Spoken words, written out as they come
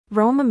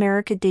Roam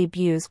America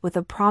debuts with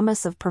a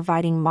promise of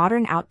providing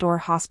modern outdoor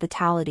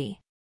hospitality.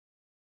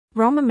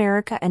 Roam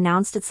America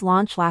announced its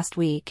launch last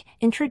week,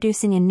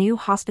 introducing a new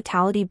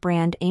hospitality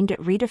brand aimed at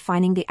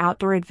redefining the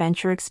outdoor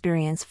adventure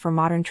experience for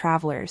modern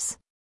travelers.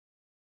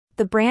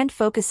 The brand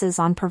focuses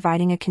on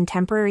providing a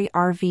contemporary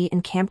RV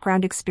and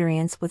campground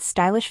experience with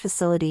stylish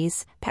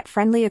facilities,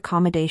 pet-friendly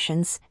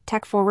accommodations,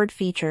 tech-forward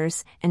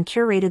features, and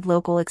curated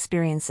local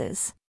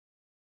experiences.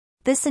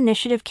 This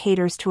initiative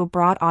caters to a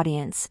broad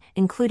audience,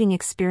 including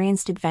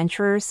experienced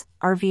adventurers,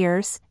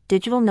 RVers,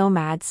 digital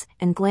nomads,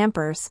 and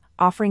glampers,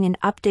 offering an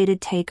updated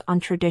take on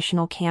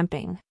traditional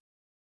camping.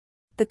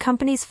 The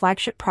company's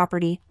flagship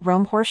property,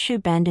 Roam Horseshoe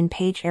Bend in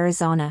Page,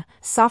 Arizona,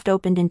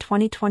 soft-opened in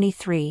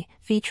 2023,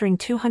 featuring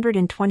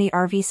 220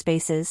 RV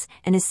spaces,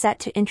 and is set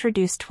to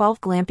introduce 12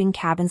 glamping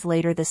cabins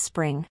later this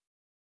spring.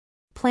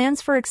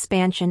 Plans for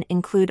expansion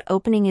include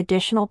opening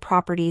additional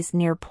properties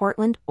near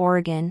Portland,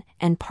 Oregon,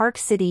 and Park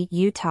City,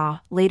 Utah,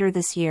 later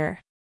this year.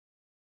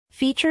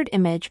 Featured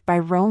image by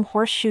Roam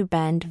Horseshoe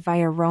Bend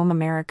via Roam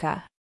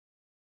America.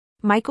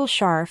 Michael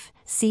Scharf,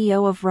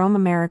 CEO of Roam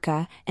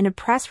America, in a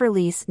press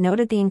release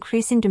noted the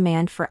increasing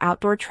demand for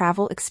outdoor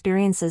travel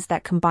experiences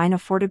that combine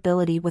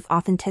affordability with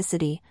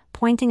authenticity,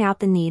 pointing out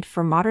the need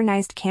for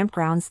modernized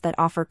campgrounds that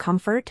offer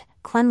comfort,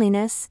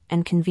 cleanliness,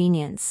 and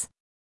convenience.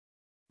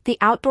 The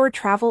outdoor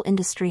travel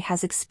industry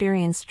has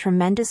experienced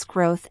tremendous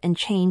growth and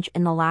change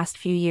in the last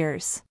few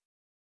years.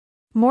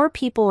 More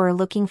people are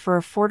looking for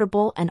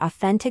affordable and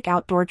authentic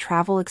outdoor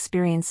travel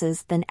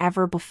experiences than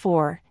ever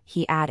before,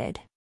 he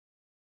added.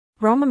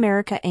 Roam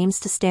America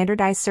aims to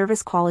standardize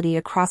service quality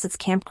across its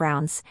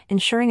campgrounds,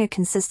 ensuring a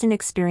consistent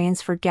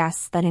experience for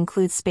guests that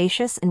includes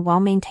spacious and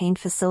well-maintained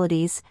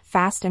facilities,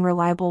 fast and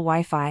reliable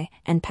Wi-Fi,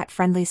 and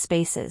pet-friendly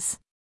spaces.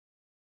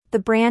 The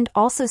brand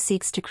also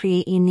seeks to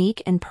create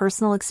unique and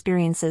personal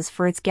experiences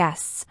for its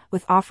guests,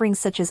 with offerings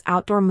such as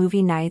outdoor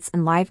movie nights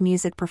and live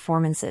music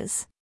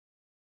performances.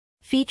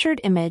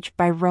 Featured image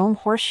by Roam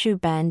Horseshoe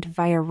Bend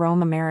via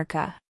Roam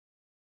America.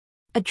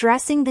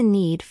 Addressing the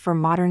need for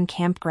modern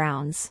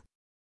campgrounds.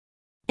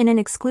 In an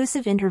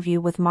exclusive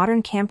interview with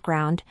Modern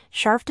Campground,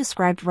 Scharf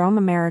described Roam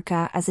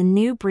America as a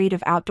new breed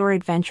of outdoor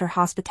adventure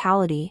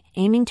hospitality,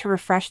 aiming to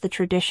refresh the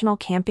traditional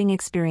camping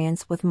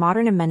experience with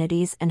modern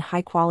amenities and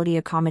high-quality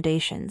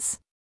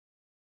accommodations.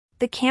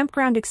 The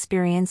campground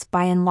experience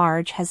by and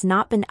large has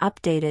not been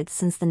updated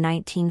since the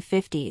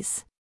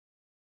 1950s.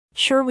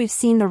 Sure, we've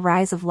seen the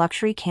rise of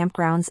luxury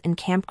campgrounds and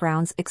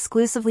campgrounds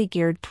exclusively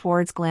geared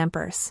towards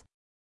glampers.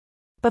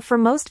 But for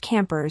most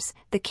campers,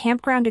 the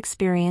campground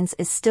experience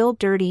is still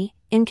dirty,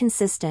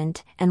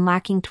 inconsistent, and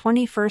lacking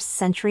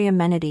 21st-century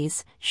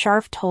amenities,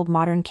 Scharf told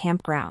Modern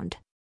Campground.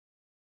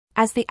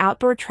 As the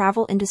outdoor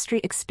travel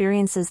industry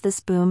experiences this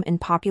boom in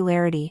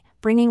popularity,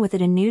 bringing with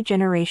it a new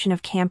generation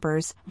of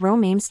campers,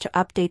 Roam aims to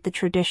update the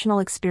traditional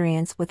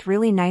experience with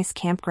really nice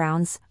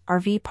campgrounds,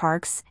 RV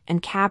parks,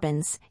 and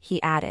cabins,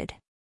 he added.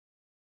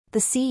 The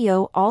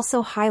CEO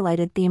also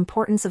highlighted the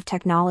importance of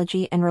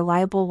technology and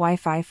reliable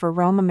Wi-Fi for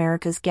Roam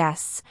America's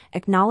guests,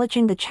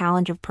 acknowledging the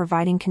challenge of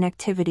providing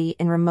connectivity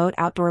in remote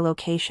outdoor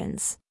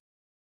locations.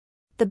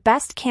 The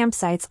best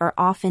campsites are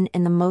often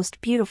in the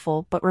most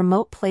beautiful but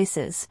remote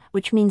places,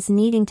 which means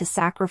needing to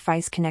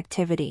sacrifice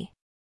connectivity.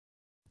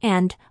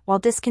 And, while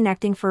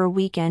disconnecting for a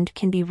weekend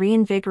can be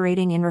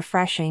reinvigorating and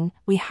refreshing,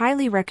 we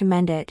highly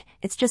recommend it.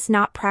 It's just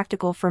not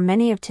practical for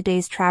many of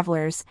today's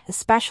travelers,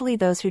 especially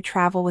those who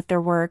travel with their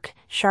work,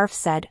 Scharf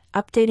said.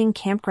 Updating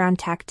campground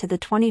tech to the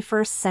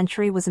 21st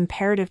century was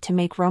imperative to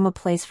make Roam a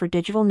place for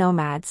digital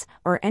nomads,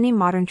 or any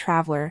modern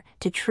traveler,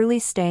 to truly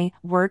stay,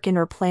 work and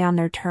or play on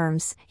their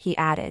terms, he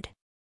added.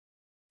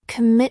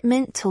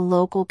 Commitment to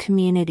local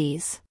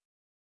communities.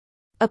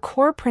 A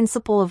core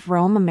principle of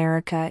Roam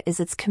America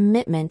is its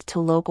commitment to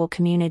local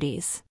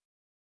communities.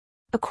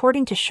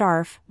 According to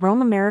Scharf,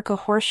 Roam America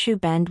Horseshoe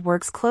Bend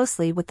works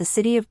closely with the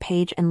City of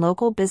Page and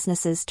local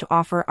businesses to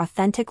offer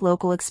authentic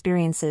local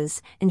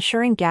experiences,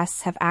 ensuring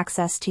guests have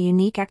access to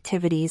unique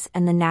activities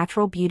and the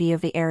natural beauty of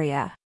the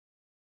area.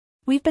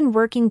 We've been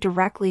working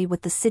directly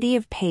with the City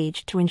of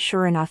Page to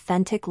ensure an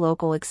authentic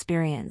local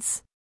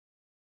experience.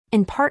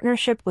 In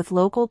partnership with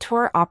local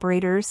tour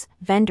operators,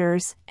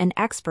 vendors, and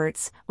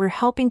experts, we're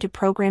helping to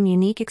program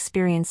unique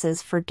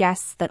experiences for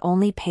guests that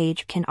only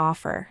Page can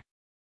offer.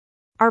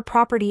 Our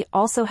property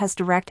also has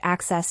direct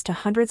access to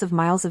hundreds of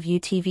miles of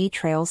UTV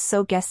trails,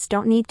 so guests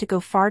don't need to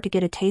go far to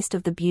get a taste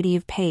of the beauty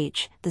of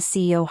Page, the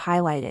CEO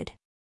highlighted.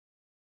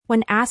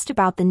 When asked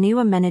about the new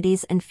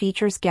amenities and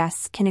features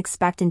guests can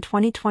expect in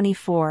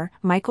 2024,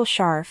 Michael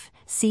Scharf,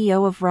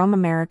 CEO of Roam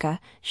America,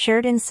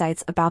 shared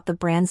insights about the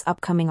brand's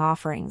upcoming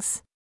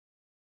offerings.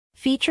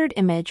 Featured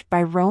image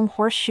by Roam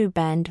Horseshoe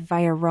Bend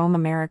via Roam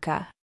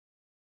America.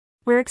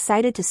 We're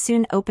excited to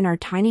soon open our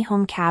tiny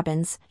home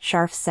cabins,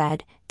 Scharf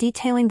said,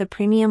 detailing the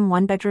premium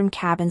one-bedroom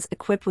cabins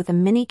equipped with a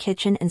mini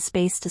kitchen and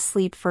space to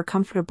sleep for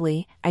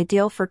comfortably,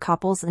 ideal for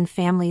couples and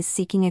families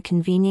seeking a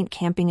convenient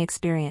camping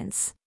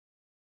experience.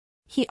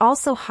 He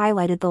also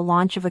highlighted the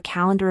launch of a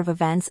calendar of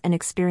events and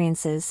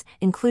experiences,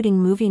 including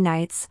movie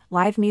nights,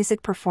 live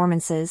music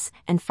performances,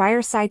 and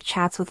fireside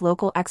chats with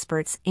local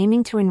experts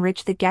aiming to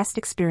enrich the guest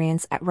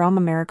experience at Rome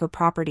America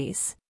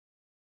Properties.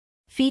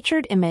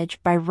 Featured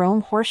image by Rome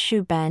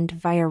Horseshoe Bend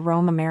via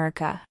Rome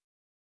America.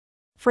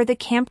 For the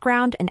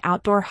campground and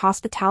outdoor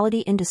hospitality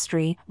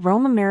industry,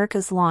 Rome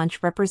America's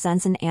launch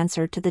represents an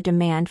answer to the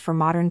demand for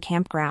modern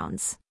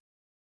campgrounds.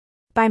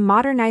 By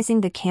modernizing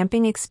the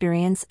camping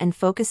experience and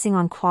focusing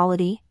on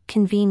quality,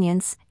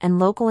 convenience, and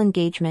local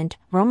engagement,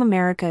 Rome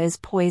America is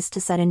poised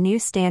to set a new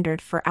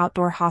standard for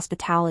outdoor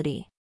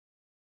hospitality.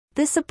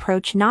 This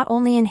approach not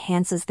only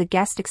enhances the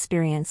guest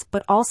experience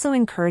but also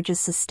encourages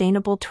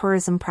sustainable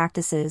tourism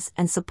practices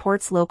and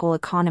supports local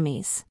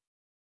economies.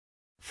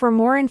 For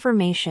more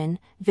information,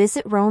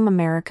 visit Rome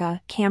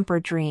America Camper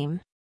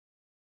Dream.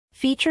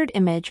 Featured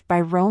image by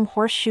Rome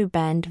Horseshoe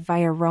Bend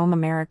via Rome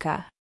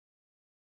America.